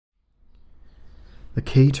The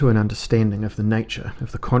key to an understanding of the nature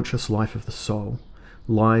of the conscious life of the soul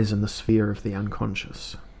lies in the sphere of the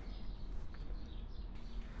unconscious.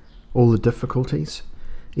 All the difficulties,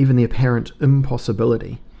 even the apparent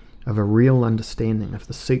impossibility of a real understanding of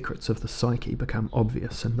the secrets of the psyche become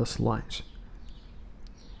obvious in this light.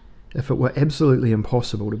 If it were absolutely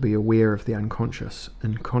impossible to be aware of the unconscious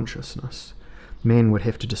in consciousness, man would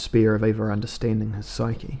have to despair of ever understanding his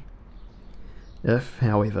psyche. If,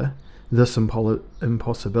 however, this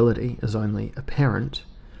impossibility is only apparent,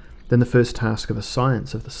 then the first task of a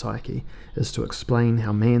science of the psyche is to explain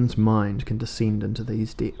how man's mind can descend into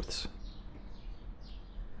these depths.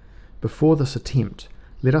 Before this attempt,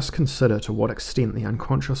 let us consider to what extent the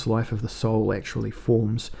unconscious life of the soul actually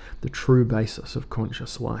forms the true basis of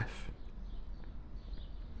conscious life.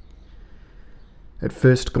 At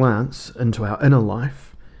first glance into our inner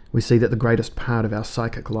life, we see that the greatest part of our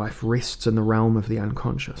psychic life rests in the realm of the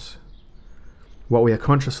unconscious. What we are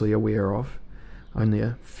consciously aware of, only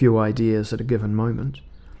a few ideas at a given moment,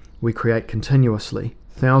 we create continuously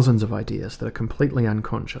thousands of ideas that are completely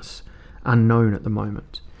unconscious, unknown at the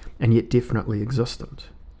moment, and yet definitely existent.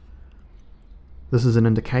 This is an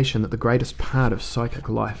indication that the greatest part of psychic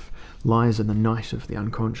life lies in the night of the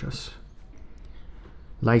unconscious.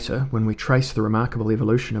 Later, when we trace the remarkable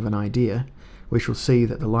evolution of an idea, we shall see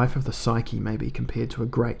that the life of the psyche may be compared to a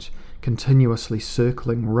great, continuously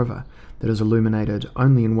circling river that is illuminated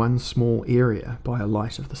only in one small area by a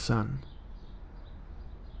light of the sun.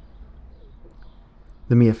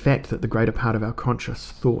 The mere fact that the greater part of our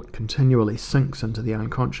conscious thought continually sinks into the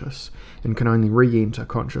unconscious and can only re-enter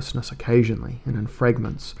consciousness occasionally and in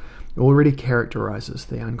fragments already characterizes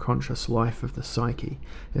the unconscious life of the psyche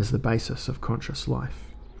as the basis of conscious life.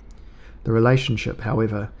 The relationship,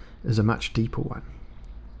 however, is a much deeper one.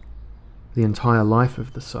 The entire life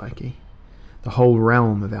of the psyche, the whole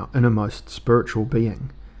realm of our innermost spiritual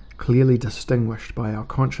being, clearly distinguished by our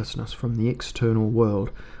consciousness from the external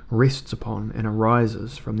world, rests upon and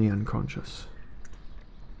arises from the unconscious.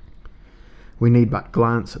 We need but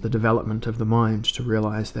glance at the development of the mind to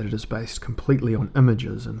realize that it is based completely on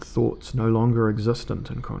images and thoughts no longer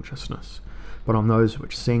existent in consciousness, but on those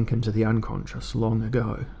which sank into the unconscious long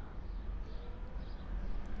ago.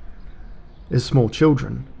 As small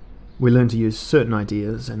children, we learn to use certain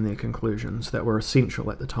ideas and their conclusions that were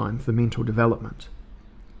essential at the time for mental development.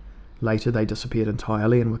 Later they disappeared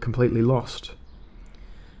entirely and were completely lost.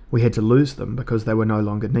 We had to lose them because they were no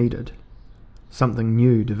longer needed. Something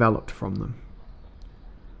new developed from them.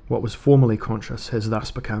 What was formerly conscious has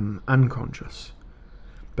thus become unconscious,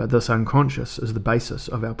 but this unconscious is the basis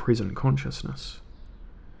of our present consciousness.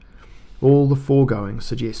 All the foregoing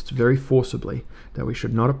suggests very forcibly that we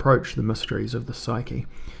should not approach the mysteries of the psyche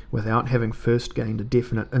without having first gained a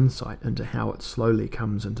definite insight into how it slowly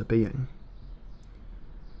comes into being.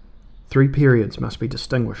 3 periods must be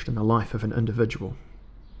distinguished in the life of an individual.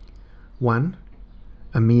 1.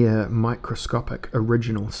 A mere microscopic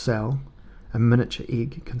original cell, a miniature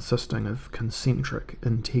egg consisting of concentric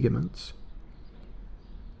integuments.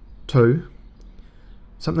 2.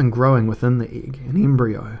 Something growing within the egg, an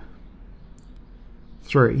embryo.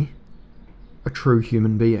 3. A true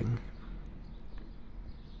human being.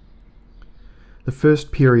 The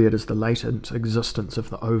first period is the latent existence of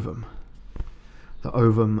the ovum. The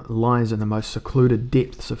ovum lies in the most secluded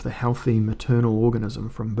depths of the healthy maternal organism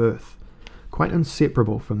from birth, quite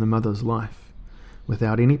inseparable from the mother's life,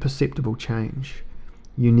 without any perceptible change,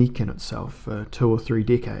 unique in itself for 2 or 3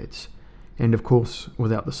 decades, and of course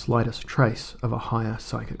without the slightest trace of a higher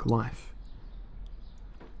psychic life.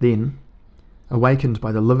 Then, awakened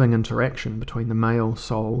by the living interaction between the male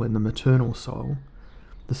soul and the maternal soul,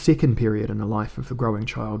 the second period in the life of the growing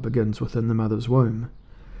child begins within the mother's womb.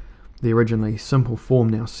 The originally simple form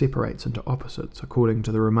now separates into opposites according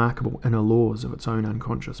to the remarkable inner laws of its own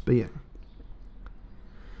unconscious being.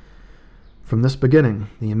 From this beginning,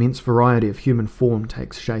 the immense variety of human form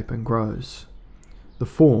takes shape and grows. The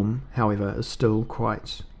form, however, is still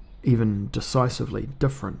quite, even decisively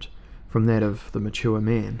different from that of the mature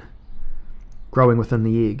man. Growing within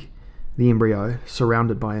the egg, the embryo,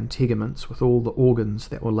 surrounded by integuments with all the organs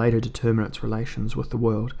that will later determine its relations with the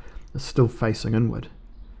world, is still facing inward.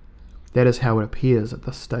 That is how it appears at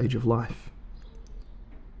this stage of life.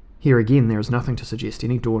 Here again there is nothing to suggest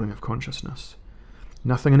any dawning of consciousness.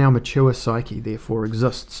 Nothing in our mature psyche therefore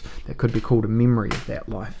exists that could be called a memory of that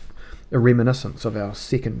life, a reminiscence of our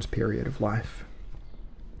second period of life.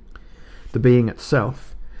 The being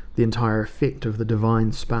itself, the entire effect of the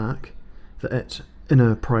divine spark, the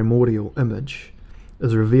inner primordial image,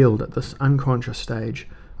 is revealed at this unconscious stage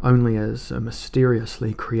only as a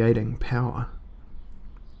mysteriously creating power.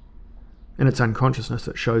 and it's unconsciousness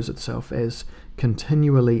that shows itself as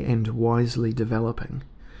continually and wisely developing,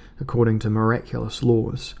 according to miraculous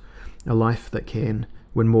laws, a life that can,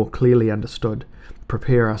 when more clearly understood,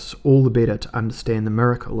 prepare us all the better to understand the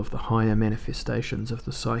miracle of the higher manifestations of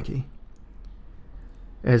the psyche.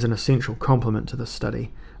 As an essential complement to this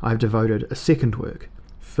study, I have devoted a second work,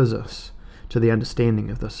 Physis, to the understanding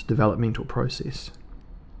of this developmental process.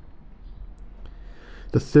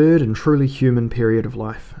 The third and truly human period of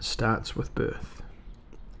life starts with birth.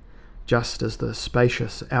 Just as the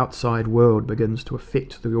spacious outside world begins to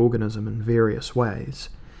affect the organism in various ways,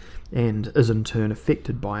 and is in turn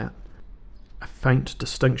affected by it, a faint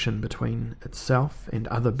distinction between itself and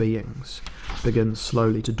other beings begins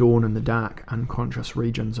slowly to dawn in the dark, unconscious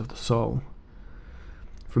regions of the soul.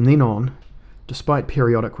 From then on, despite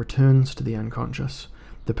periodic returns to the unconscious,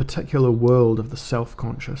 the particular world of the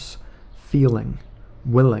self-conscious, feeling,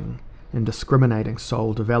 willing, and discriminating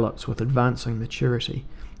soul develops with advancing maturity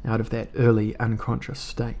out of that early unconscious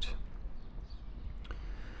state.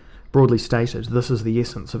 Broadly stated, this is the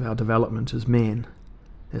essence of our development as man,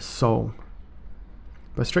 as soul.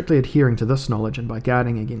 By strictly adhering to this knowledge and by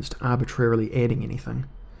guarding against arbitrarily adding anything,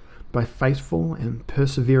 by faithful and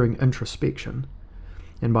persevering introspection,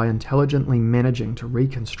 and by intelligently managing to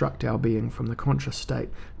reconstruct our being from the conscious state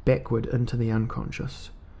backward into the unconscious,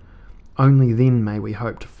 only then may we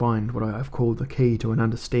hope to find what I have called the key to an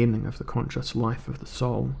understanding of the conscious life of the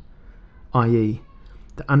soul, i.e.,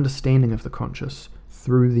 the understanding of the conscious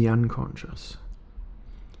through the unconscious.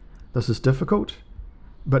 This is difficult,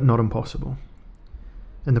 but not impossible.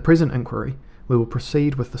 In the present inquiry, we will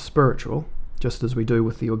proceed with the spiritual, just as we do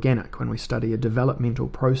with the organic when we study a developmental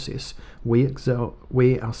process we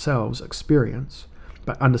ourselves experience,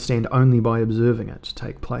 but understand only by observing it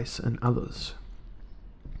take place in others.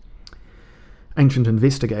 Ancient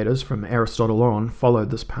investigators from Aristotle on followed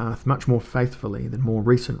this path much more faithfully than more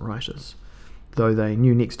recent writers, though they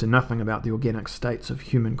knew next to nothing about the organic states of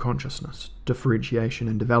human consciousness, differentiation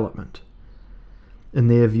and development. In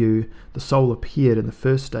their view, the soul appeared in the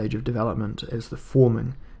first stage of development as the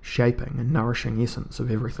forming, shaping and nourishing essence of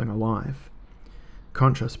everything alive.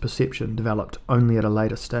 Conscious perception developed only at a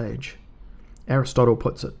later stage. Aristotle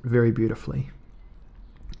puts it very beautifully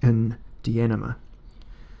in De Anima.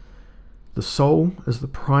 The soul is the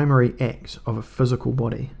primary act of a physical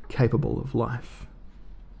body capable of life.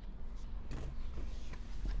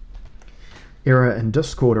 Error and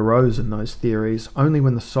discord arose in those theories only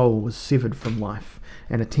when the soul was severed from life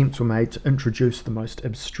and attempts were made to introduce the most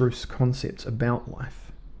abstruse concepts about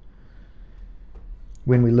life.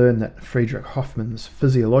 When we learn that Friedrich Hoffmann's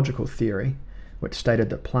physiological theory, which stated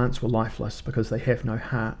that plants were lifeless because they have no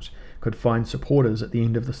heart, could find supporters at the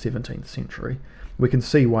end of the 17th century, we can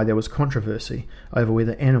see why there was controversy over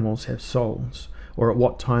whether animals have souls, or at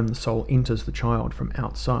what time the soul enters the child from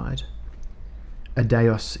outside. A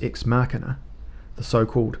deus ex machina, the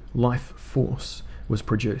so-called life force, was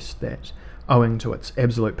produced that, owing to its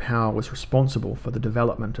absolute power, was responsible for the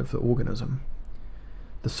development of the organism.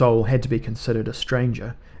 The soul had to be considered a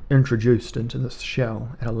stranger, introduced into this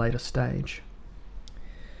shell at a later stage.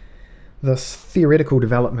 This theoretical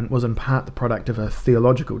development was in part the product of a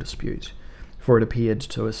theological dispute, for it appeared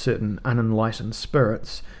to certain unenlightened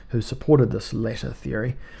spirits who supported this latter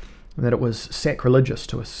theory that it was sacrilegious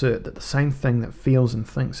to assert that the same thing that feels and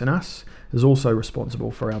thinks in us is also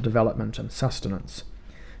responsible for our development and sustenance.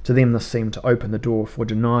 To them this seemed to open the door for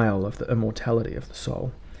denial of the immortality of the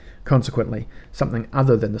soul. Consequently, something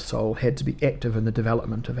other than the soul had to be active in the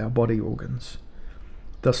development of our body organs.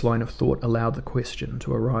 This line of thought allowed the question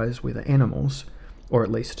to arise whether animals, or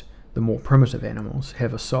at least the more primitive animals,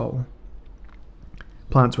 have a soul.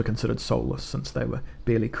 Plants were considered soulless since they were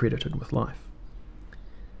barely credited with life.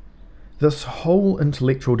 This whole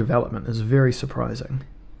intellectual development is very surprising.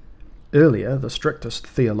 Earlier, the strictest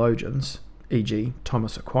theologians, e.g.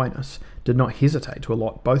 Thomas Aquinas, did not hesitate to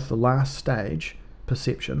allot both the last stage,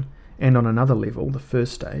 perception, and on another level, the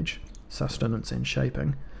first stage, sustenance and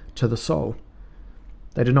shaping, to the soul.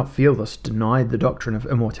 They did not feel this denied the doctrine of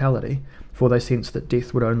immortality, for they sensed that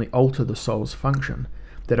death would only alter the soul's function,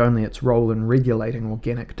 that only its role in regulating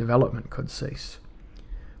organic development could cease.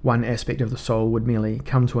 One aspect of the soul would merely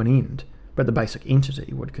come to an end, but the basic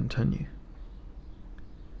entity would continue.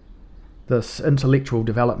 This intellectual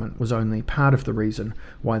development was only part of the reason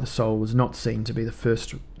why the soul was not seen to be the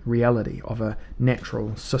first reality of a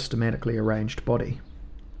natural, systematically arranged body.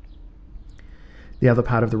 The other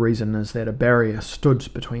part of the reason is that a barrier stood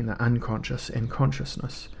between the unconscious and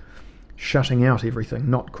consciousness, shutting out everything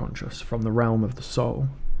not conscious from the realm of the soul.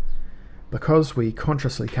 Because we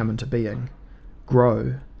consciously come into being,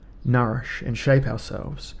 grow, nourish and shape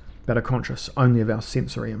ourselves, but are conscious only of our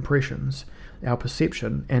sensory impressions, our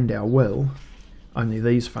perception and our will, only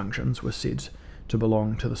these functions were said to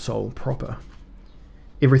belong to the soul proper.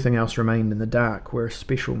 Everything else remained in the dark, where a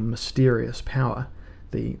special mysterious power,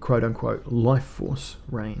 the quote-unquote life force,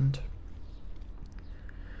 reigned.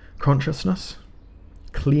 Consciousness,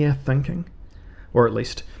 clear thinking, or at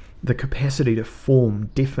least the capacity to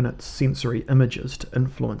form definite sensory images to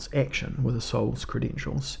influence action were the soul's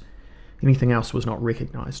credentials. Anything else was not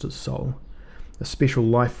recognized as soul. A special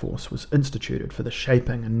life force was instituted for the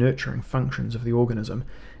shaping and nurturing functions of the organism,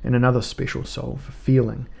 and another special soul for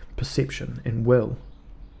feeling, perception, and will.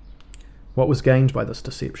 What was gained by this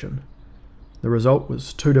deception? The result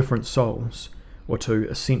was two different souls, or two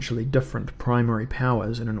essentially different primary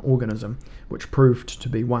powers in an organism which proved to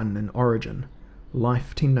be one in origin: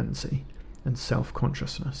 life tendency and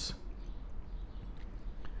self-consciousness.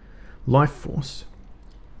 Life force,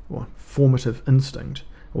 or formative instinct,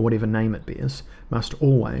 or whatever name it bears, must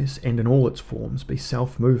always and in all its forms be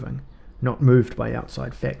self-moving, not moved by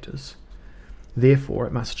outside factors. Therefore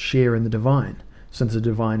it must share in the divine, since the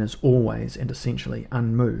divine is always and essentially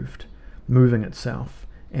unmoved, moving itself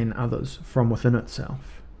and others from within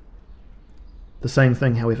itself. The same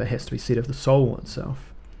thing, however, has to be said of the soul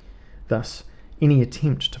itself. Thus, any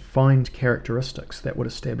attempt to find characteristics that would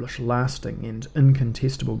establish lasting and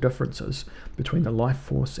incontestable differences between the life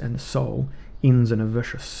force and the soul ends in a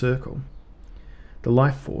vicious circle. The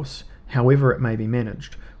life force, however it may be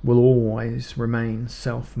managed, will always remain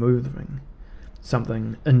self-moving,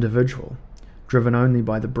 something individual, driven only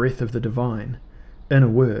by the breath of the divine, in a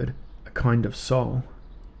word, a kind of soul.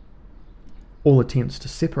 All attempts to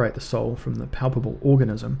separate the soul from the palpable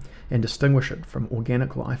organism and distinguish it from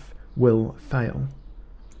organic life will fail.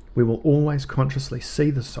 We will always consciously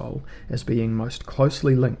see the soul as being most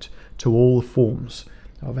closely linked to all the forms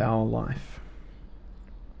of our life.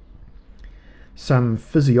 Some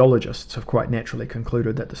physiologists have quite naturally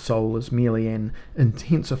concluded that the soul is merely an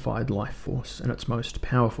intensified life force in its most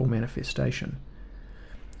powerful manifestation.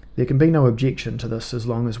 There can be no objection to this as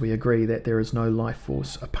long as we agree that there is no life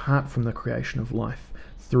force apart from the creation of life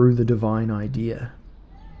through the divine idea.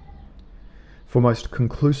 For most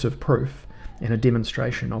conclusive proof and a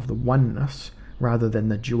demonstration of the oneness rather than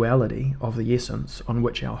the duality of the essence on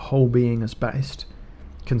which our whole being is based,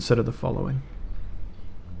 consider the following.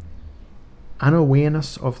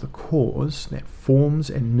 Unawareness of the cause that forms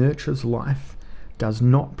and nurtures life does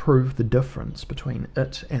not prove the difference between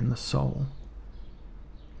it and the soul.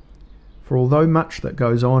 For although much that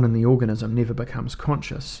goes on in the organism never becomes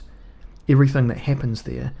conscious, everything that happens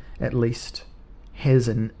there at least has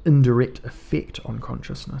an indirect effect on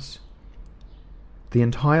consciousness. The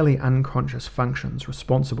entirely unconscious functions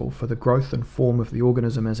responsible for the growth and form of the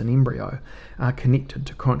organism as an embryo are connected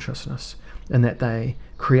to consciousness, in that they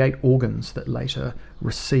create organs that later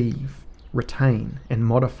receive, retain, and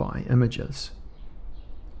modify images.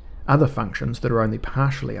 Other functions that are only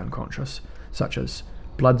partially unconscious, such as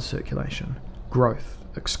blood circulation, growth,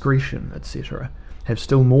 excretion, etc., have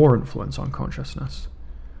still more influence on consciousness.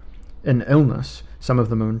 In illness, some of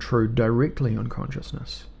them intrude directly on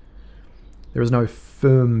consciousness. There is no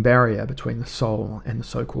firm barrier between the soul and the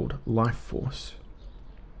so-called life force.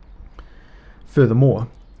 Furthermore,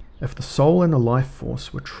 if the soul and the life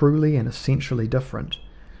force were truly and essentially different,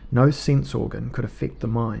 no sense organ could affect the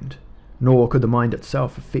mind, nor could the mind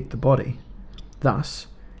itself affect the body. Thus,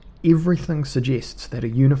 everything suggests that a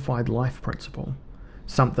unified life principle,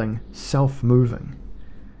 something self-moving,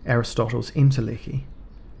 Aristotle's entelechy,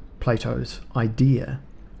 Plato's idea,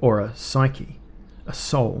 or a psyche, a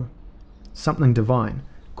soul, something divine,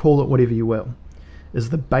 call it whatever you will,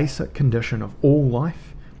 is the basic condition of all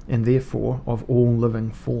life and therefore of all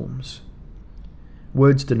living forms.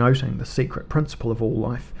 Words denoting the secret principle of all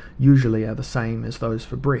life usually are the same as those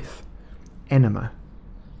for breath: anima,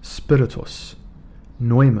 spiritus,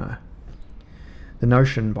 pneuma. The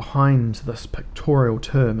notion behind this pictorial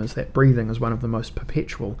term is that breathing is one of the most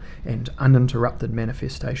perpetual and uninterrupted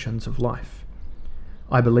manifestations of life.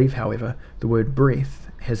 I believe, however, the word breath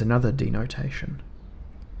has another denotation.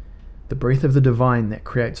 The breath of the divine that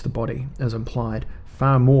creates the body is implied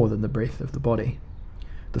far more than the breath of the body.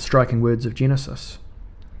 The striking words of Genesis,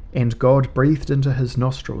 "And God breathed into his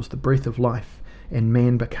nostrils the breath of life, and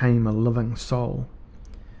man became a living soul,"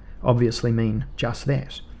 obviously mean just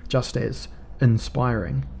that, just as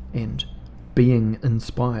inspiring and being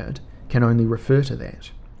inspired can only refer to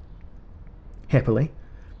that. Happily,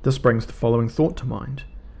 this brings the following thought to mind.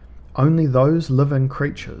 Only those living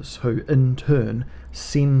creatures who in turn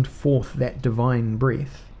send forth that divine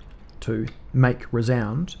breath to make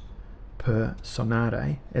resound,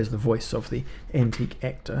 personare, as the voice of the antique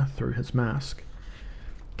actor through his mask,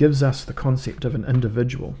 gives us the concept of an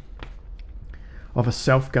individual, of a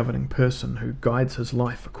self-governing person who guides his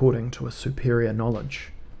life according to a superior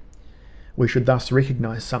knowledge. We should thus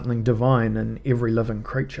recognize something divine in every living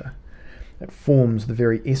creature. It forms the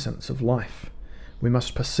very essence of life. We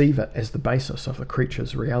must perceive it as the basis of the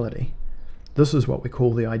creature's reality. This is what we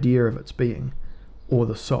call the idea of its being, or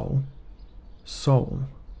the soul. Soul.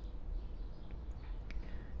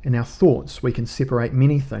 In our thoughts, we can separate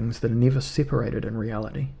many things that are never separated in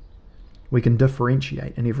reality. We can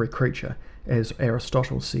differentiate in every creature, as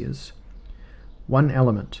Aristotle says. One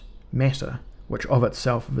element, matter, which of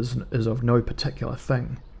itself is of no particular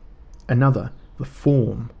thing. Another, the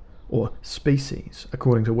form, or species,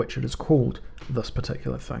 according to which it is called this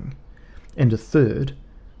particular thing. And a third,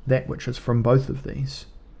 that which is from both of these.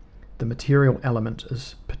 The material element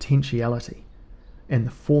is potentiality, and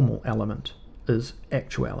the formal element is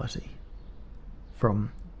actuality.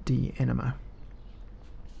 From De Anima.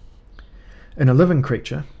 In a living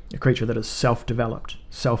creature, a creature that is self-developed,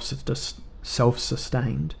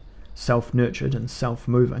 self-sustained, self-nurtured and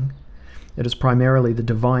self-moving, it is primarily the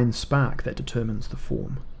divine spark that determines the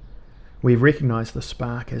form. We recognize the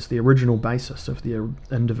spark as the original basis of the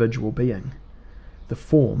individual being. The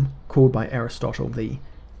form, called by Aristotle the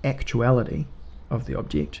actuality of the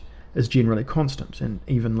object, is generally constant and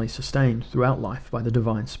evenly sustained throughout life by the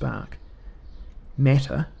divine spark.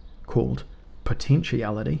 Matter, called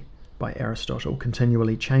potentiality by Aristotle,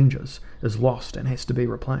 continually changes, is lost and has to be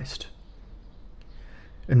replaced.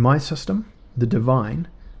 In my system, the divine,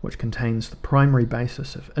 which contains the primary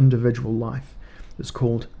basis of individual life, is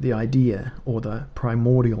called the idea or the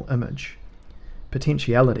primordial image.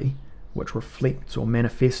 Potentiality, which reflects or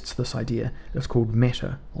manifests this idea, is called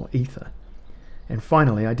matter or ether. And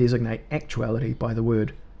finally, I designate actuality by the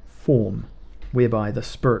word form, whereby the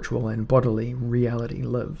spiritual and bodily reality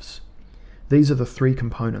lives. These are the three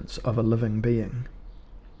components of a living being.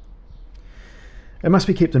 It must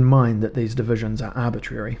be kept in mind that these divisions are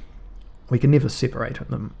arbitrary. We can never separate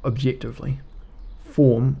them objectively.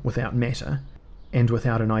 Form without matter, and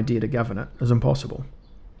without an idea to govern it, is impossible.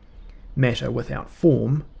 Matter without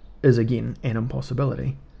form is again an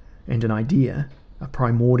impossibility, and an idea, a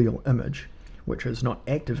primordial image, which is not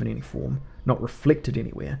active in any form, not reflected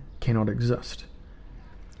anywhere, cannot exist.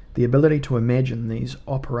 The ability to imagine these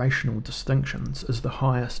operational distinctions is the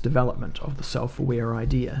highest development of the self-aware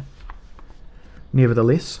idea.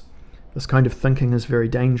 Nevertheless, this kind of thinking is very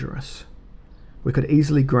dangerous. We could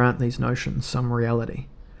easily grant these notions some reality.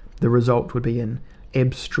 The result would be an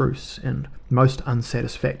abstruse and most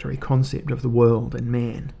unsatisfactory concept of the world and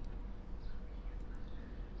man.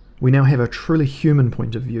 We now have a truly human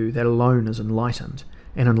point of view that alone is enlightened,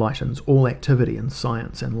 and enlightens all activity in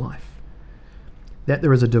science and life. That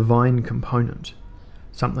there is a divine component,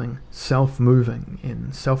 something self-moving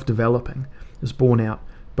and self-developing, is borne out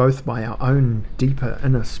both by our own deeper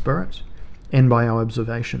inner spirit and by our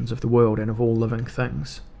observations of the world and of all living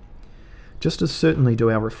things. Just as certainly do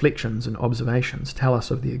our reflections and observations tell us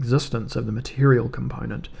of the existence of the material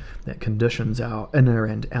component that conditions our inner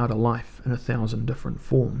and outer life in 1,000 different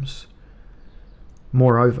forms.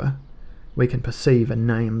 Moreover, we can perceive and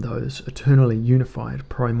name those eternally unified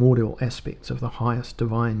primordial aspects of the highest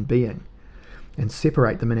divine being, and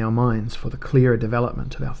separate them in our minds for the clearer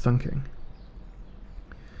development of our thinking.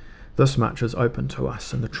 This much is open to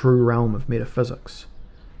us in the true realm of metaphysics.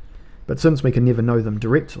 But since we can never know them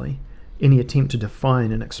directly, any attempt to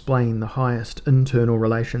define and explain the highest internal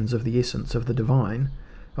relations of the essence of the divine,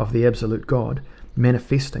 of the absolute God,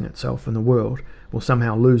 manifesting itself in the world, will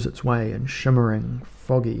somehow lose its way in shimmering,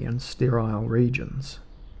 foggy and sterile regions.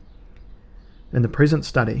 In the present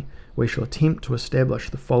study, we shall attempt to establish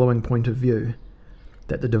the following point of view,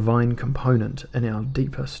 that the divine component in our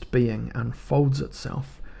deepest being unfolds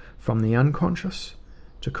itself from the unconscious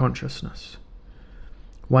to consciousness.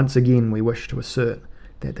 Once again, we wish to assert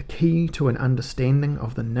that the key to an understanding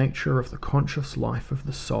of the nature of the conscious life of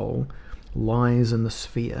the soul lies in the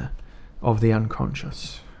sphere of the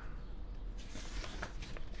unconscious.